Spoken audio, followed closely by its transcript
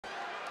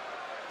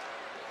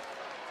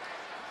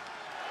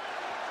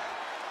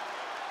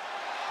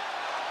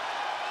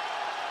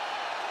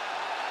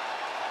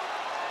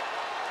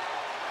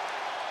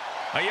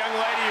A young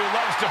lady who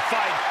loves to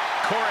fight,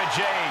 Cora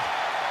Jade.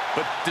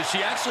 But does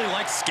she actually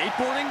like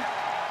skateboarding?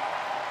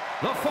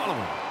 The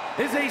following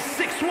is a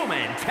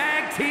six-woman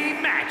tag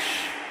team match.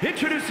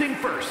 Introducing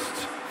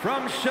first,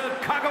 from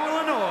Chicago,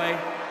 Illinois,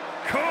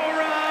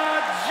 Cora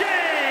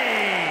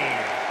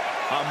Jade.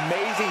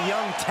 Amazing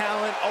young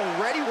talent,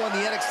 already won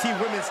the NXT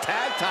Women's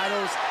Tag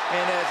titles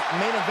and has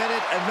main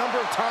evented a number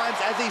of times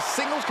as a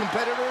singles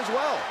competitor as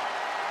well.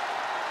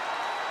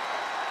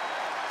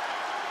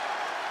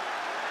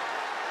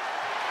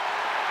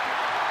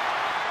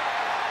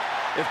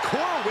 If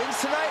Cora wins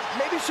tonight,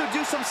 maybe she'll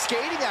do some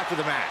skating after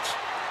the match.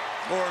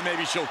 Or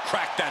maybe she'll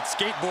crack that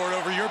skateboard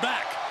over your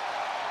back.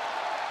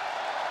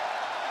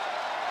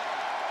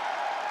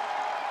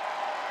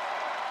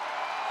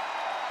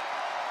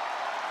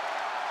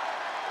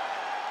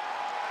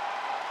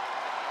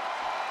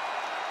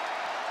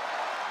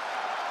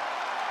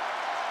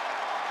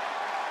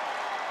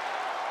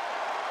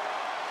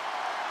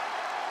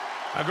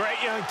 A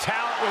great young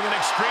talent with an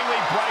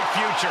extremely bright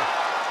future.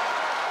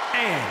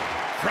 And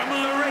from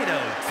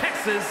Laredo,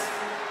 Texas,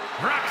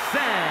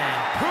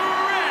 Roxanne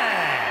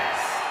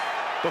Perez.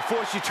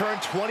 Before she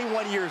turned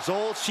 21 years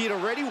old, she had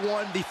already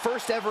won the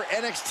first ever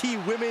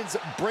NXT Women's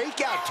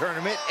Breakout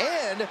Tournament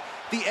and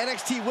the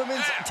NXT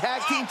Women's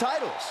Tag Team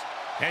titles.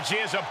 And she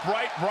has a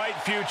bright, bright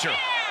future.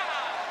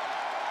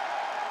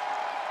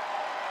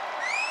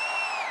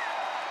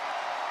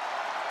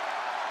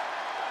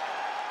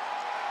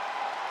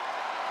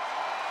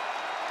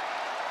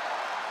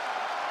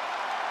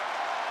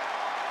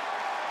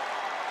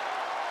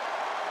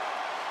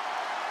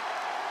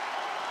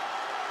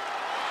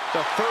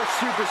 The first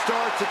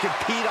superstar to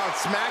compete on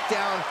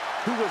SmackDown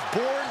who was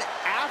born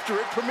after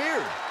it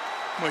premiered.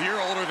 Well, you're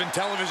older than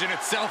television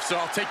itself, so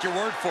I'll take your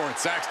word for it,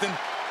 Saxton.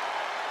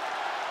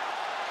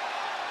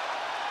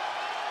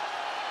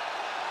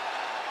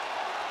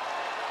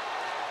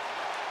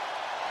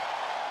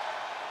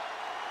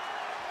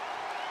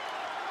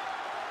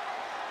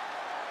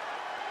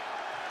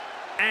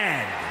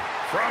 And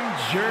from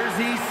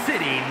Jersey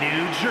City,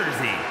 New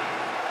Jersey,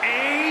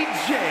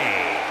 AJ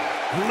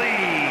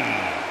Lee.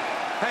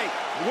 Hey,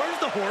 where's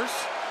the horse?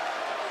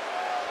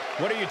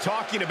 What are you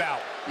talking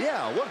about?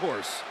 Yeah, what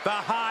horse? The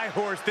high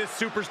horse this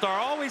superstar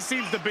always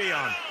seems to be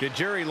on. Did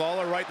Jerry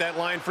Lawler write that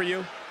line for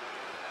you?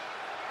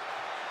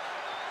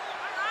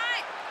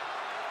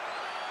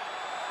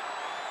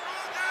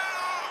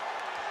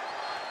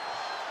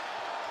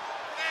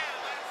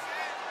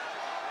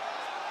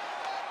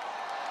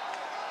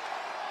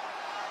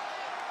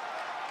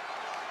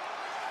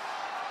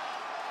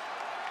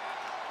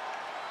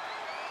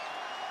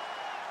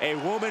 A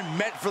woman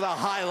meant for the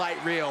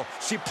highlight reel.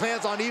 She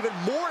plans on even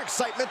more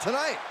excitement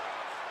tonight.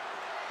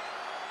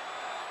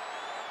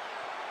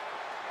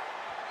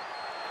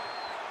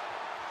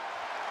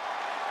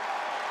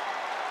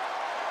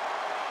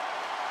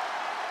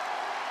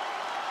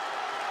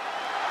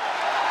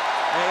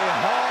 A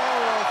Hall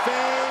of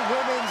Fame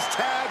Women's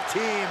Tag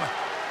Team.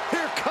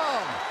 Here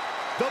come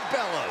the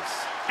Bellas.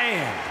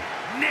 And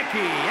Nikki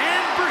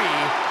and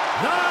Brie,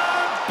 the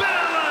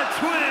Bella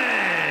Twins.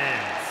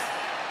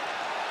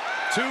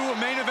 Two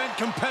main event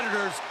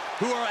competitors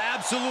who are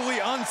absolutely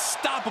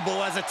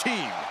unstoppable as a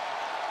team.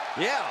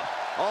 Yeah,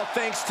 all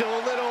thanks to a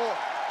little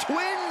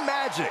twin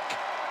magic.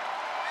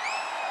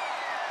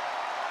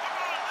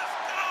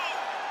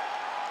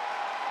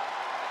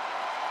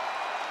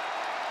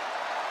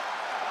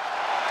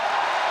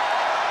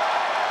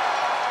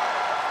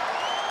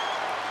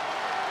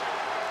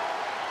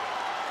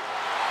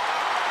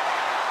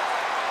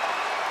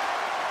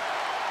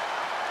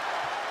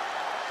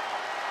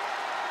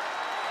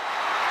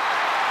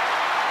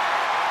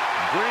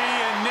 Brie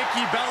and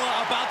Nikki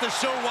Bella about to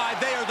show why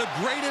they are the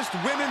greatest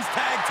women's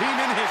tag team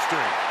in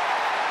history.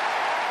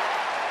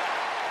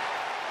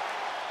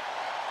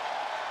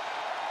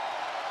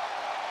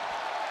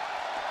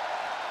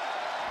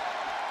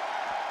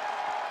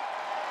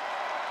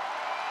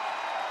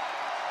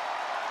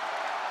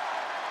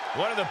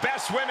 One of the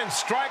best women's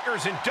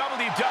strikers in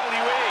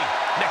WWE,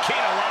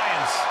 Nikkita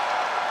Lyons.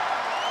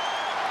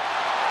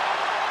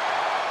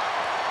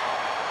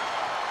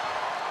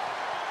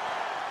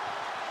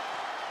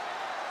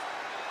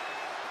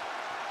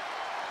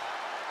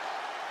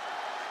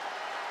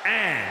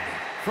 And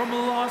from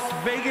Las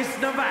Vegas,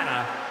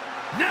 Nevada,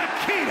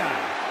 Nikkita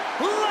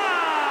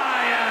Lyons.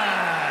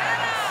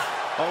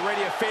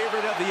 Already a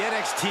favorite of the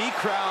NXT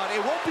crowd,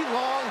 it won't be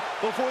long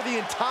before the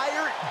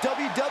entire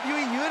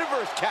WWE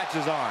Universe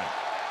catches on.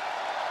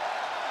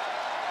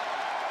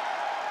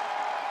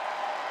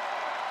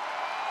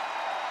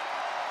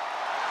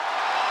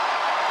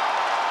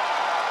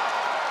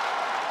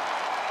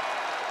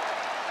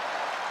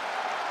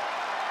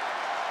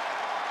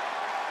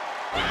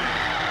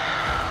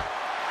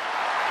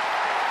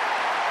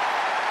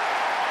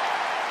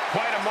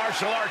 Quite a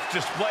martial arts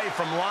display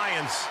from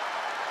Lyons.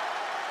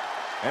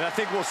 And I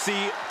think we'll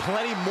see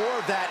plenty more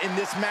of that in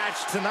this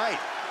match tonight.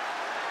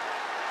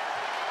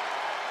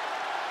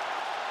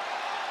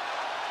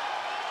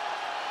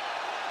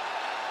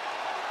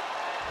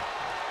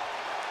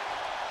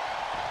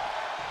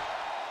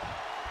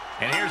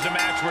 And here's a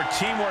match where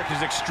teamwork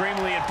is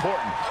extremely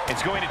important.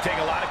 It's going to take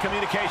a lot of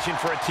communication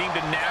for a team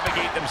to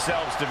navigate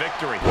themselves to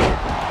victory.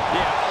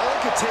 Yeah, all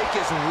it could take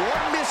is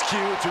one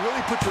miscue to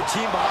really put your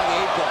team behind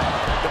the 8 ball.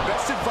 The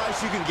best advice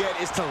you can get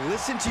is to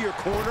listen to your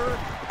corner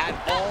at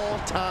all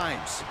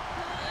times.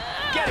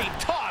 Getting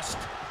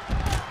tossed.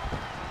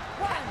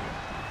 1,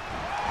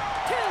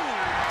 2.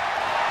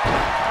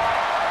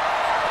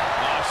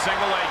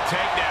 Single leg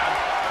takedown.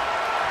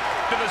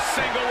 To the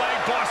single leg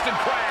Boston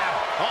Crab.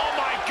 Oh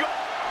my God.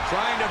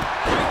 Trying to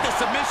break the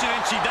submission,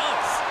 and she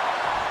does.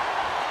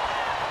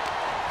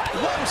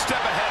 One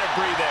step ahead of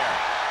Brie there.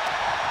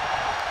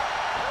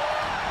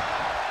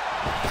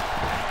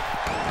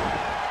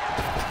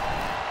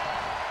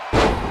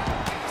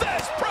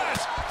 Fez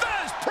press!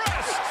 Fez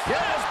press!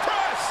 Fez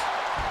press!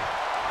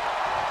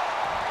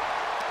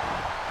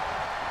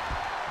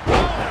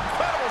 Oh,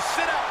 incredible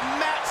sit-up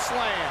mat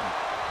slam.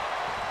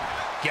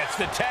 Gets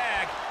the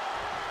tag.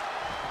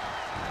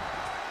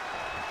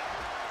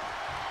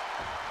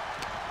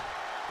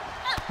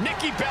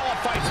 Nikki Bella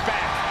fights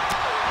back.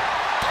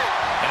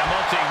 In a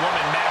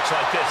multi-woman match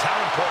like this, how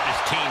important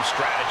is team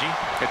strategy?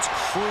 It's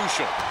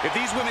crucial. If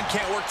these women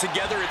can't work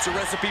together, it's a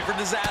recipe for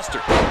disaster.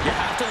 You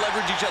have to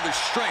leverage each other's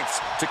strengths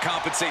to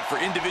compensate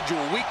for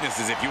individual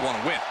weaknesses if you want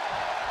to win.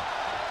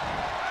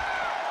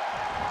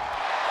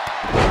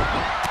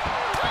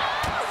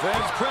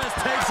 Fez press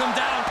takes him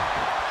down.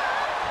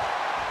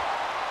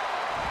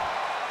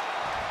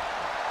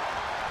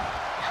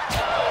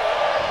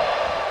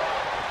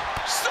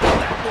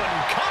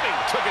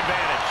 Took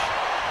advantage.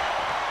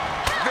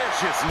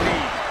 Vicious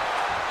knee.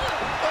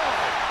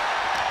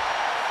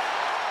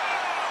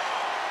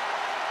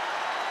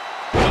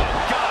 Oh,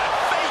 God,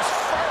 face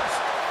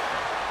first.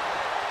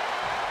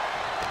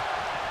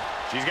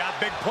 She's got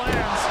big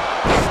plans.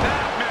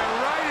 Snapman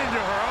right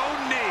into her own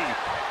knee.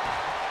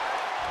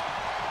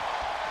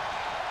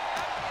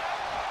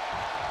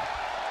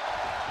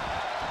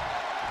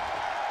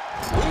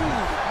 Ooh,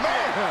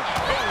 man.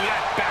 Oh,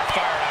 that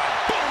backfired on.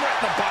 Boom, right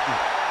in the button.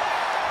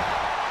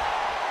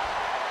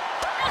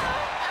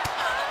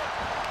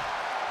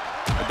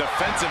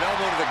 Defensive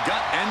elbow to the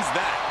gut ends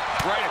that.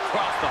 Right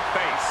across the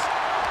face.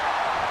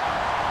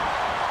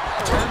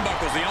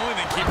 Turnbuckle's the only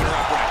thing keeping her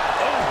upright.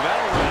 Oh,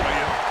 that'll rattle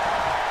you.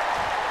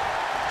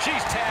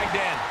 She's tagged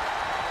in.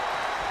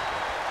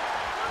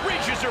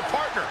 Reaches her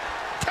partner.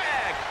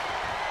 Tag.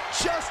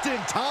 Just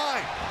in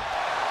time.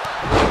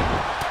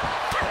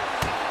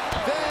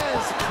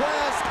 Fez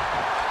press.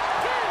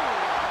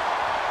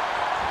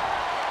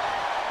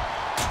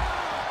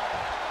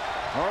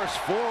 Harsh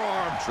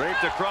forearm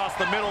draped across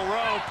the middle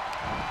rope.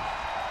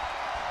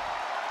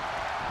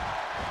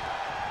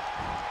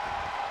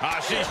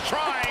 She's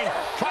trying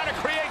to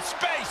create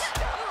space.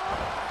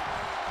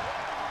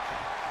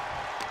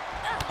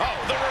 Oh,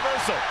 the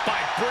reversal by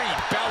Brie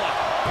Bella.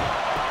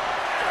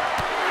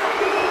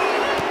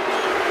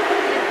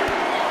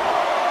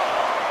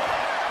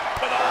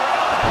 For the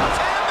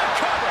and the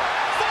cover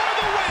for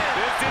the win.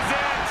 This is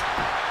it.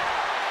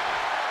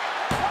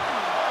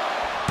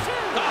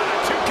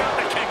 2 count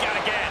the kick out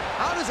again.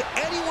 How does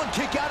anyone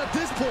kick out at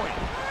this point?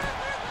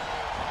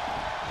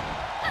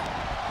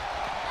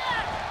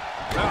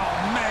 Oh,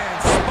 man,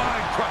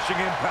 spine-crushing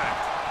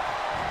impact.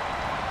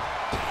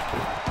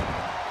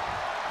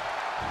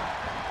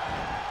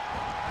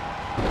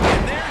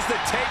 And there's the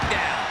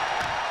takedown.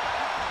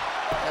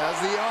 As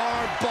the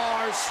arm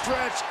bars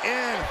stretch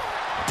in.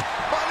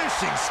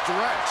 Punishing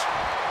stretch.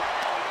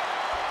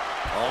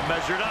 All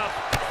measured up.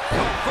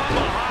 From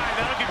behind,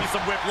 that'll give you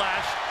some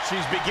whiplash.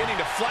 She's beginning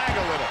to flag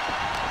a little.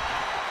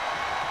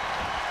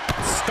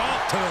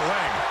 Stomp to the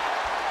leg.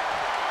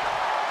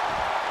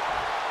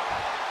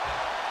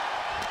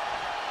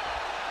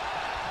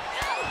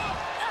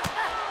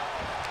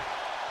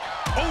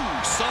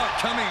 Oh, saw it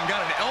coming and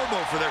got an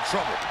elbow for their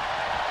trouble.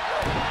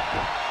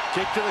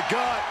 Kick to the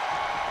gut.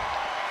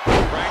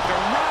 Cranked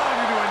around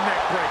into a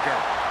neck breaker.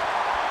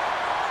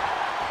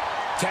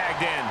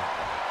 Tagged in.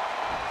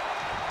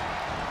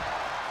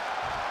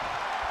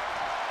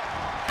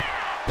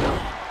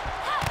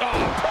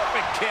 Oh,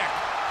 perfect kick.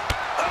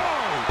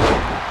 Oh!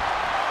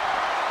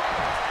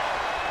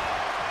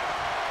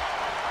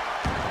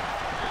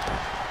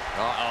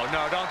 Uh-oh,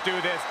 no, don't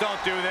do this,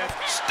 don't do this.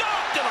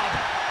 Stop to the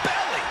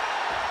belly.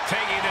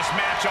 Taking this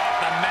match off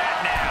the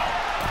mat now.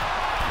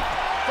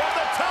 From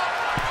the top.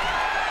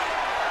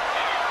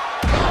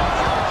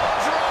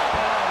 Drop.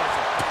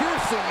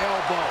 Piercing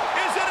elbow.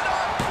 Is it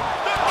enough?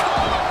 The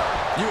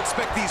cover. You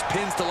expect these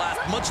pins to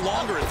last much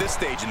longer at this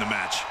stage in the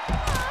match.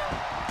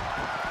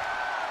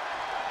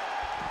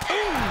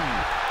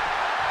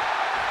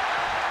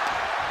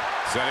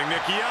 Setting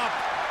Nikki up.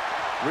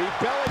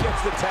 Bella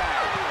gets the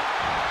tag.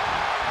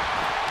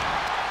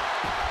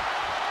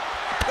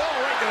 Oh,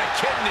 right to the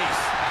kidneys.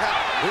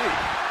 Golly.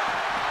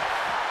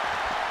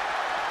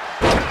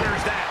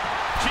 Counters that.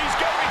 She's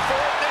going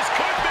for it. This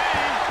could be.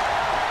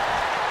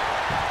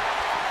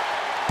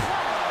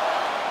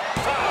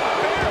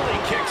 Barely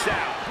kicks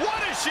out.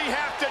 What does she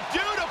have to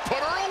do to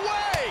put her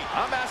away?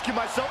 I'm asking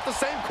myself the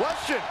same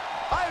question.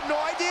 I have no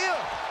idea.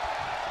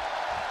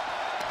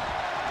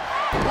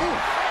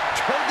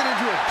 turned it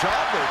into a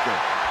jawbreaker.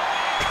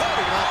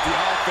 Cutting off the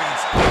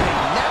offense. A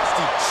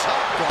nasty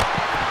chop block.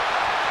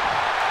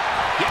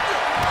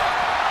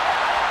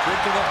 Kick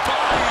to the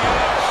body.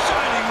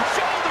 Shining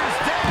shoulders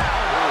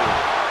down.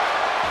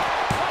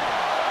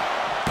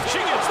 She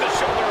gets the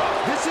shoulder up.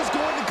 This is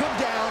going to come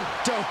down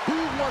to who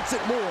wants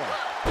it more.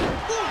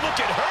 Ooh, look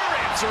at her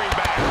answering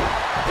back.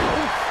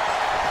 Oof.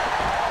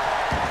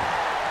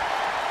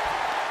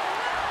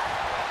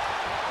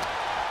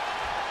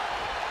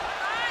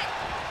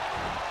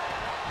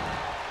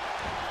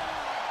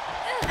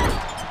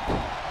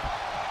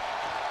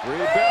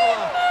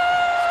 Bella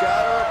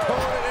got her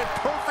opponent in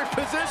perfect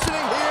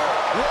positioning here.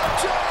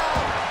 Watch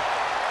out!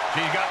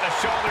 She's got the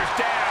shoulders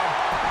down.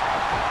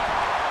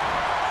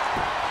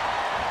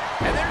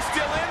 And they're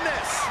still in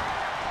this.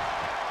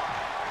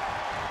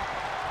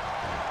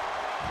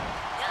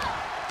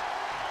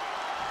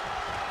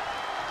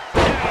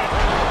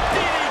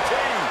 DDT.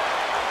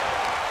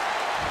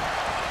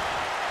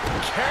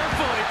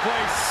 Carefully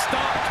placed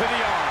stop to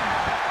the arm.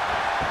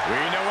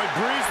 We know what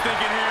Bree's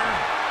thinking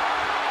here.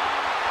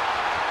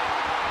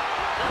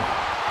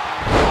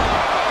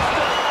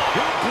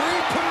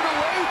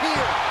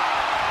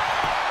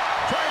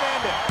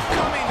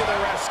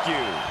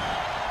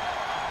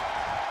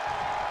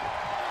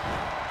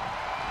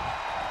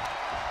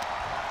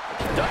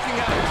 Ducking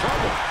out of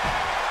trouble.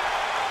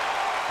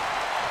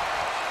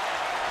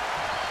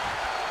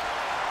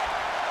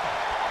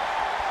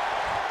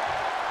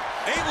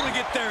 Able to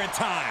get there in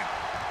time.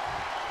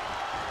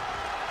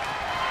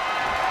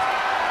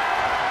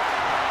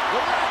 The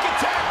rack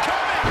attack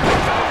coming.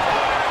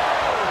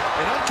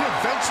 An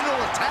unconventional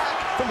attack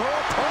from her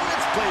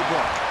opponent's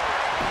playbook.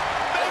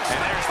 And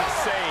there's the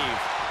save.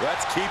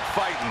 Let's keep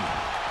fighting.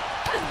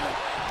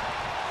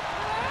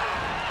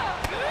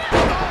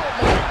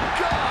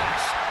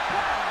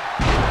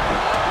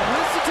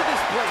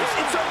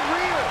 It's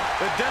unreal.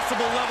 The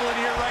decibel level in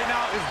here right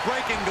now is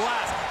breaking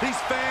glass. These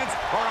fans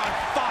are on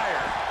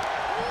fire.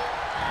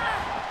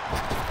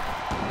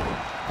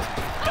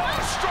 Oh,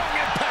 strong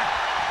impact.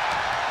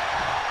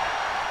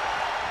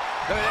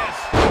 Look at this.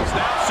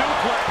 Snap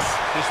suplex.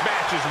 This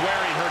match is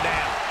wearing her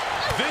down.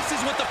 This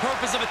is what the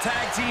purpose of a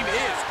tag team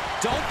is.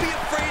 Don't be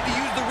afraid to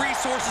use the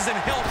resources and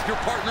help your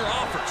partner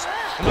offers.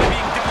 Am I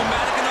being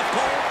diplomatic enough,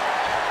 Cole?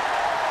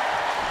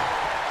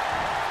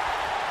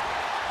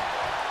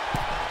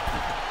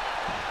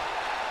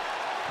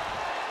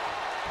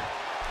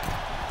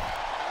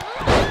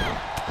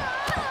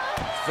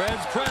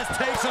 Fed's press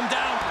takes him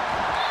down.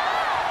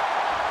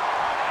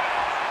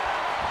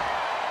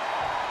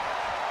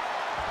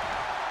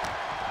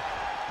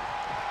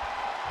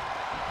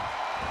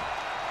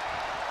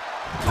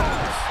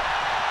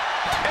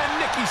 And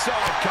Nikki saw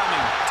it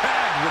coming.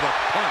 Tagged with a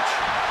punch.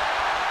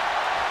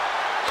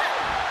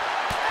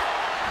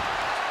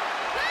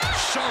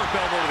 Sharp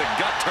elbow to the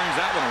gut turns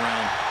that one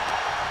around.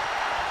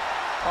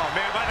 Oh,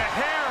 man, by the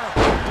hair.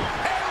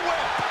 And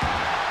whip.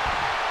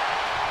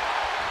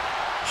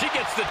 She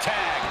gets the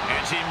tag,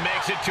 and she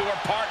makes it to her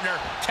partner.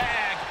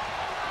 Tag.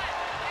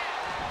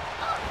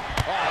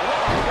 Oh, what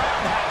a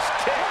roundhouse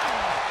kick.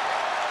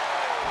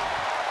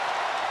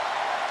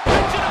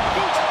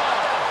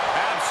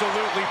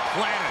 Absolutely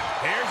planted.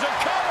 Here's a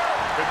cover.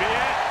 Could be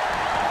it.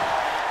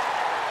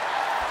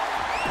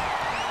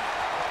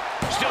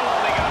 Still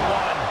only got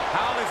one.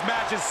 How this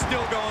match is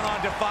still going on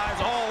defies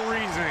all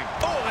reasoning.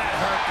 Oh, that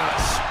hurt to the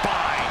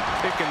spine.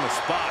 Picking the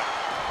spot.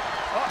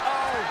 Uh-oh.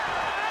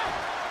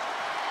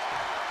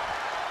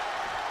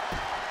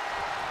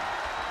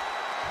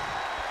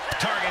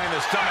 Targeting the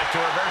stomach to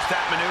reverse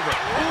that maneuver.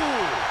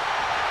 Ooh.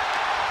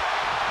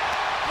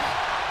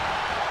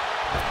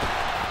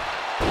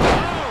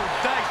 Oh,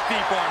 nice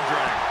deep arm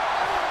drag.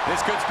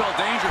 This could spell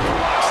danger for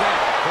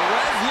Roxanne.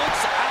 Perez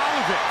looks out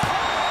of it.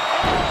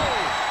 Oh,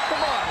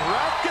 come on,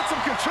 ref, get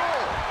some control.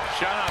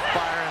 Shut up,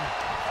 Byron.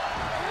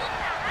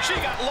 She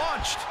got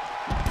launched.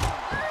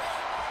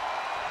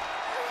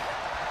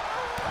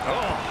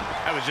 Oh,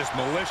 that was just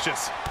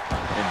malicious.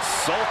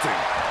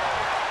 Insulting.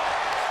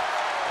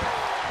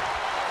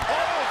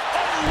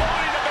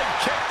 Unloading a big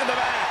kick to the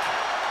back.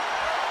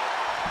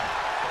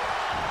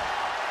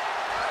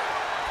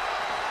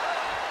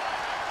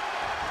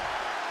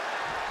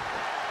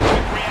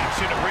 Quick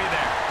reaction to Bree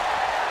there.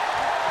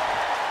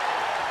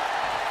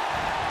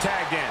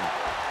 Tagged in.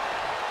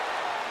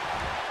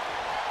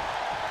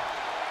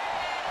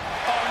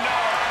 Oh no,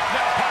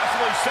 now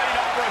possibly setting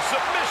up for a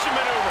submission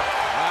maneuver.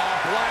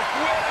 Black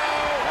Widow.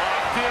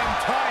 Locked in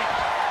tight.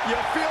 You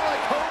feel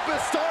like hope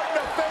is starting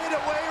to fade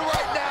away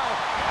right now.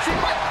 She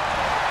might...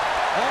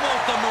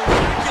 Almost a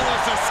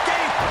miraculous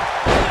escape.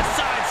 And a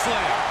side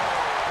slam.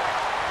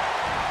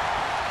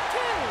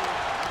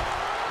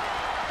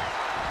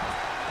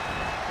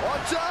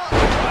 Watch out.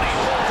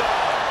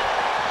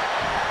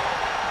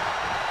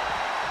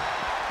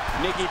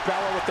 Nikkita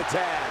with the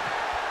tag.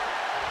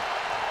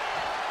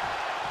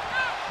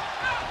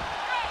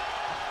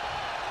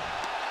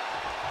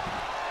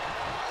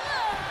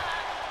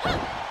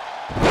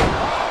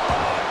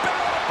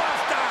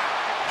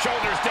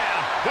 Shoulders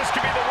down. This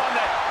could be the one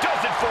that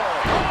does it for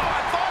her.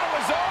 Oh,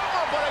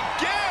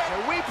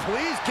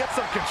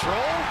 control.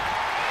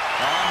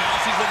 Oh, now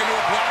she's looking to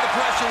apply the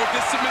pressure with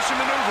this submission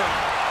maneuver.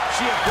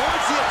 She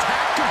avoids the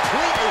attack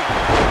completely.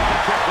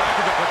 Kick right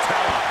to the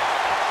patella.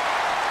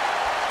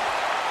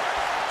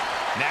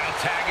 Now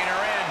tagging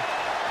her in.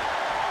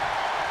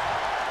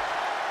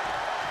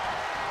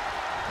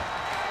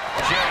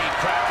 Jade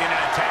trapped in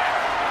an attack.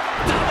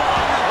 Double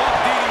underhook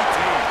DDT.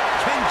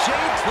 Can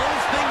Jade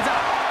close things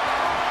out?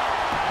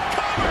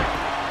 Cover!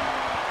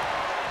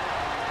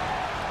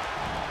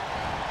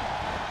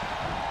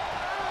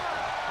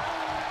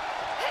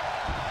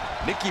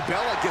 Nikki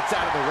Bella gets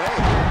out of the way.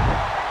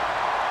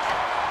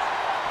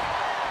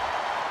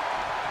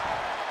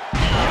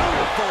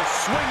 Beautiful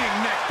swinging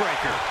neck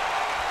breaker.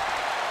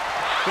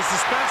 The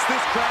suspense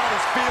this crowd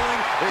is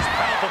feeling is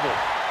palpable.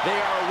 They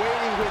are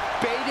waiting with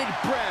bated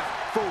breath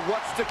for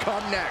what's to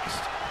come next.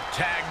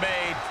 Tag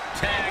made.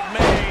 Tag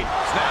made.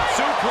 Snap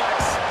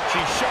suplex.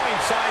 She's showing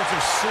signs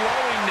of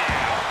slowing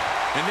now.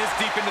 And this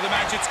deep into the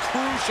match, it's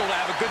crucial to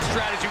have a good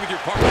strategy with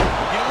your partner.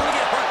 You don't want to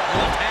get hurt and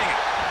left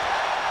hanging.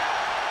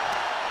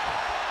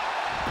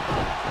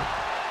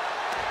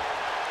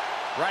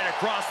 Right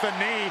across the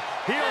knee.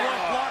 Heel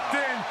hook locked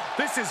in.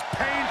 This is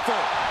painful.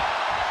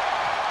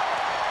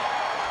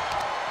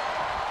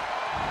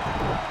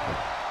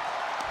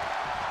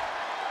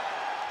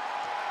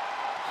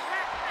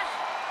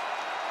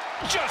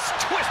 Just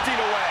twisting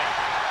away.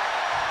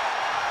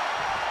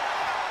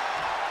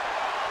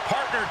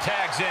 Partner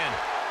tags in.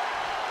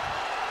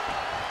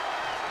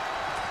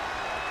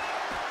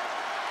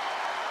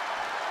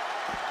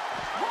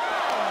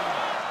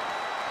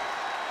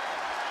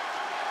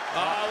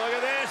 Oh, look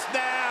at this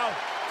now.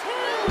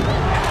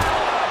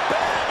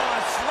 Alabama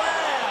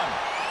slam.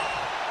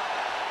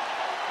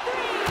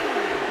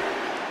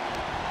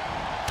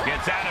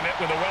 Gets out of it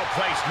with a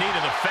well-placed knee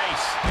to the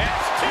face.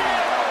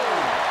 STO.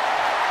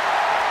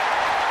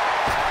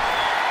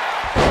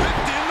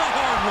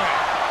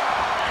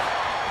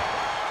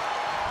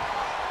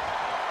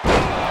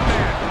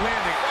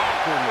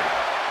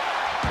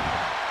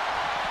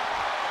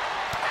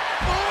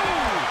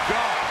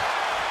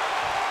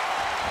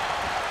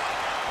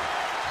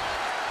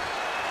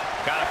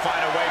 Gotta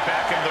find a way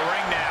back into the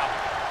ring now.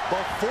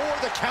 Before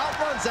the count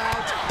runs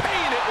out,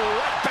 Paying it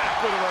right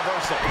back with a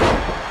reversal.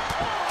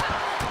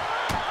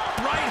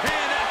 Right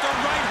hand after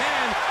right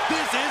hand.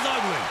 This is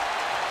ugly.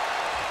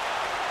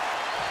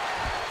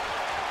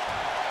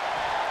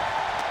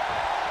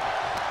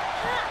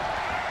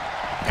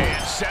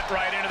 And set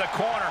right into the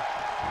corner.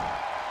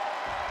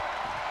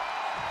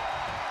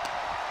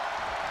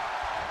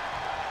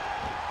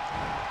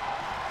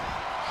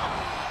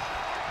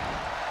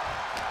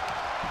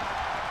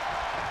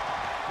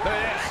 Look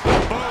at this.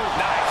 Boom.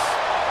 Nice.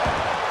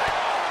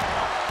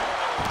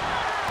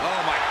 Oh,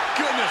 my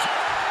goodness.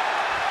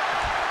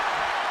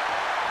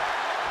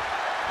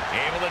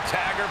 Able to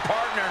tag her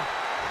partner.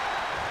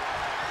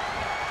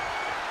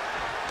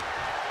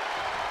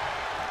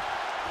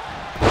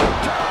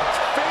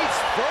 face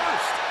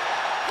first.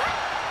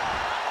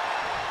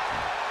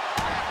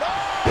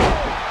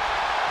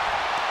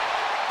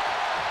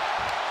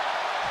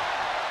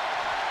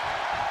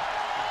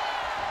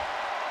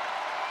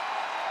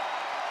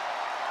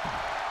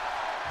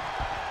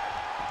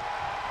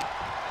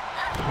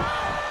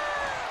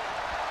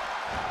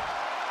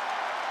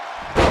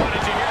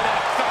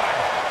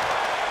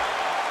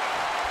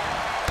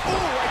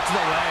 To the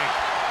leg.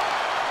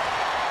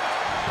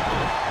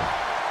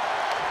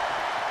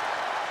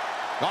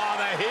 Oh,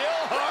 the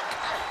heel hook.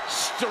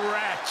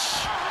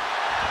 Stretch.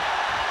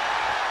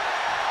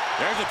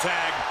 There's a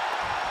tag.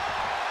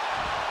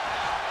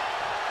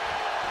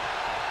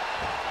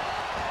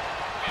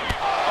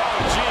 Oh,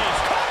 jeez.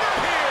 Cover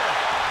here.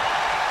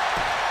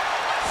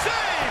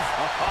 Save.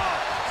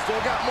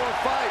 Still got more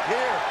fight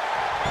here.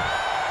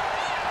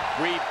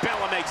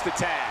 Bella makes the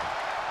tag.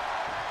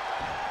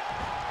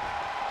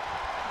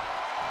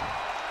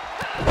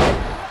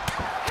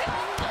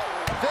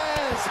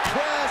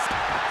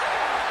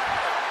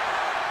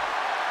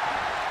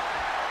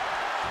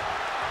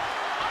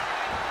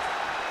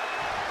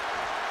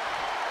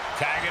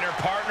 Tagging her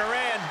partner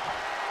in.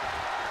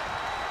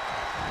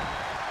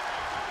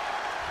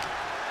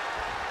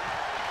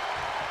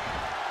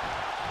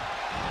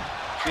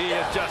 She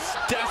is just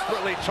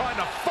desperately trying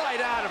to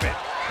fight out of it.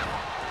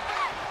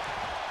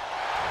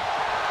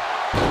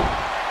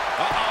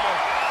 Uh-oh.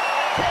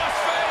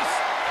 Crossface.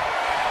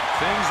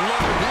 Things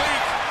look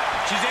bleak.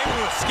 She's able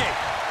to escape.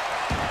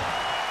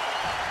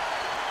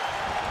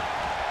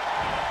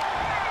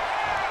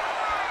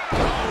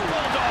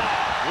 Bulldog.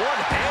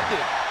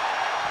 One-handed.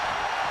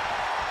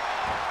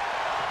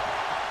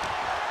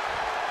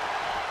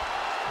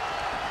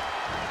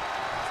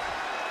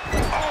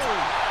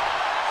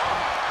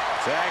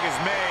 Tag is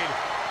made.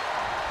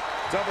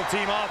 Double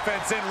team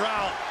offense en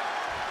route.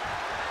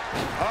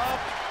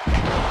 Up.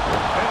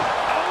 And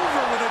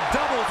over with a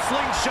double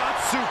slingshot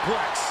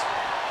suplex.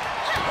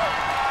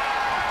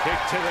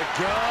 Kick to the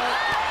gut.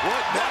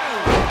 What now?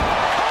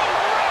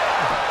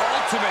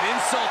 Ultimate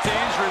insult to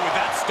injury with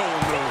that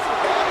stolen move.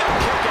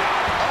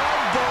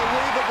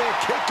 Unbelievable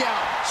kick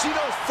out. She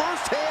knows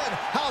firsthand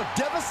how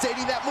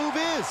devastating that move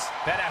is.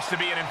 That has to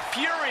be an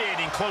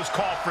infuriating close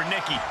call for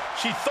Nikki.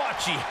 She thought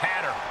she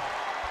had her.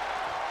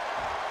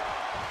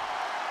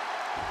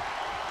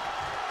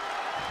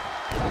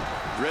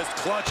 Wrist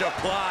clutch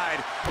applied,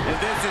 and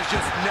this is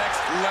just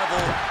next level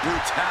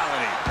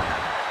brutality.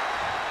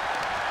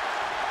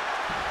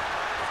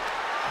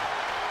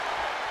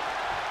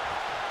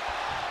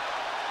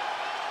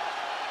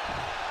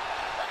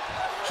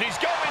 She's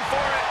going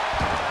for it.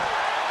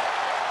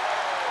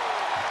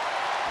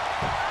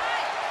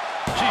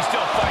 She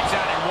still fights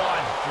out in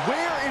one.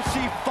 Where is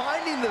she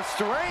finding the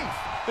strength?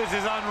 This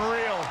is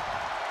unreal.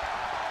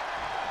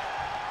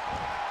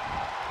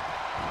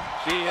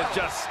 She is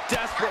just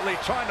desperately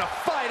trying to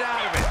fight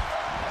out of it.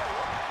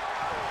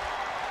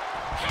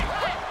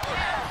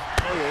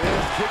 Look at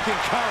this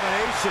kicking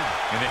combination.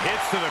 And the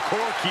hits to the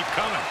core keep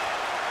coming.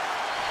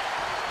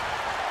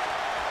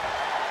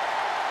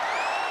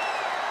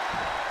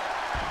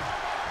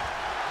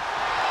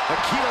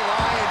 Nikkita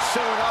Lyons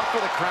showing up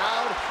for the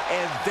crowd,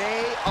 and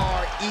they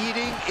are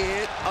eating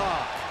it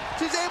up.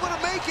 She's able to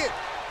make it.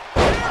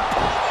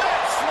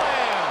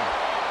 Slam!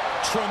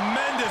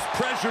 Tremendous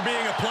pressure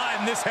being applied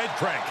in this head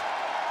crank.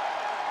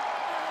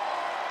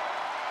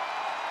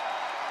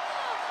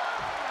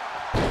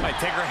 Might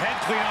take her head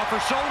clean off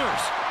her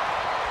shoulders.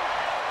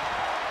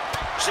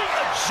 She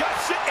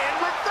adjusts it and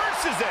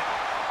reverses it.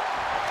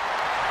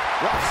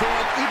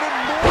 Roxanne even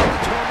more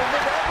determined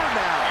than ever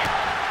now.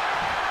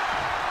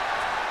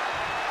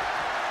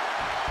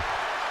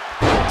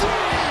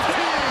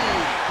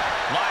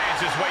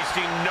 Lyons is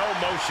wasting no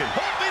motion.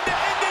 Hoping to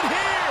end it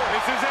here.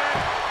 This is it.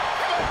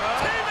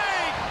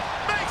 Teammate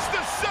makes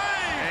the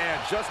save. And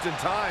just in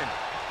time.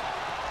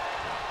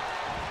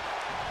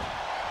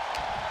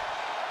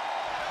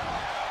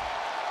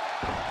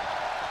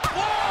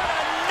 What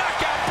a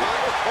knockout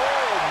punch.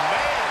 Oh,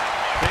 man.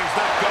 Things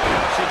not going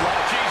how she'd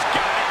like. She's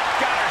got it.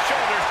 Got her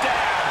shoulders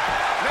down.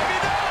 Maybe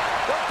not.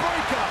 The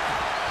breakup.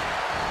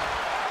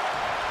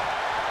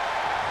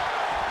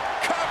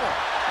 Cover.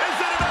 Is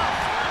it enough?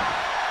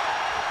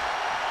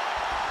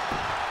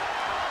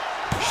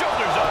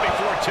 Shoulders up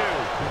before two.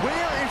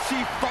 Where is she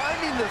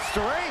finding the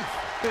strength?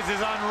 This is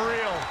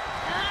unreal.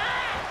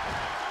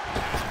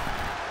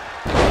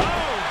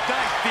 Oh,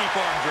 nice deep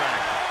arm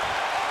drag.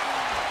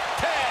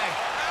 Tag.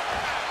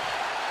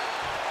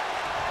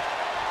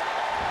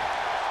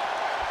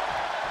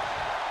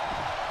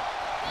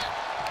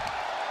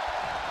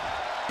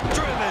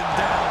 Driven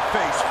down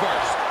face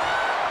first.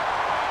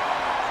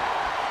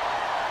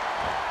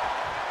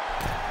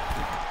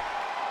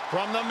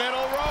 From the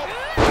middle rope.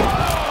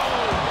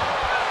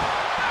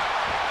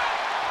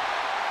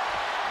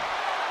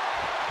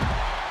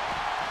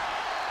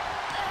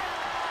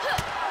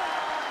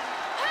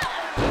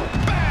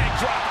 Bang.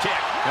 Drop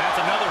kick. That's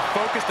another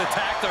focused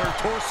attack to her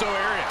torso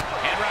area.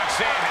 And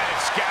Roxanne had it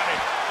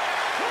scouted.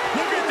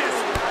 Look at this.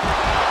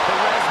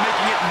 Perez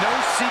making it no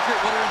secret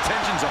what her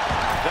intentions are.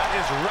 That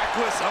is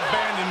reckless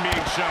abandon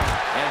being shown.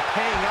 And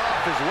paying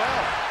off as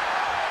well.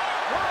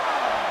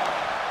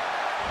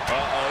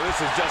 Uh-oh, this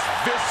is just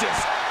vicious.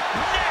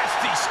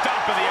 Nasty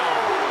stomp of the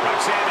arm.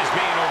 Roxanne is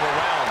being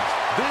overwhelmed.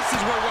 This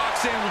is where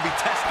Roxanne will be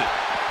tested.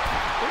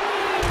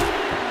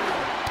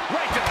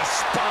 Right to the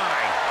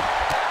spine.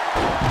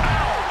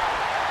 Ow.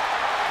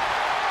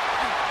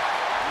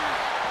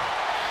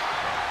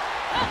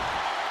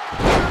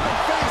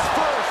 Face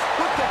first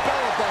with the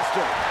Bella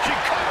Buster. She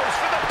covers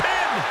for the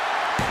pin.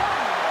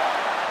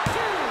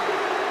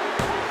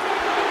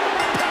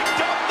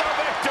 Picked up the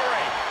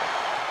victory.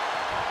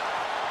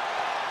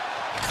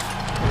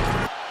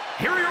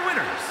 Here are your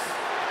winners.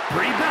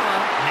 Brie Bella,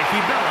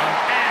 Nikki Bella,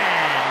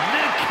 and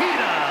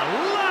Nikkita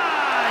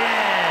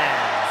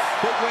Lyons.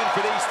 Big win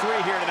for these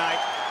three here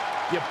tonight.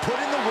 You put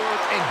in the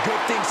work and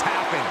good things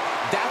happen.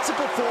 That's a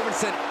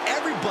performance that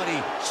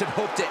everybody should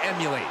hope to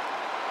emulate.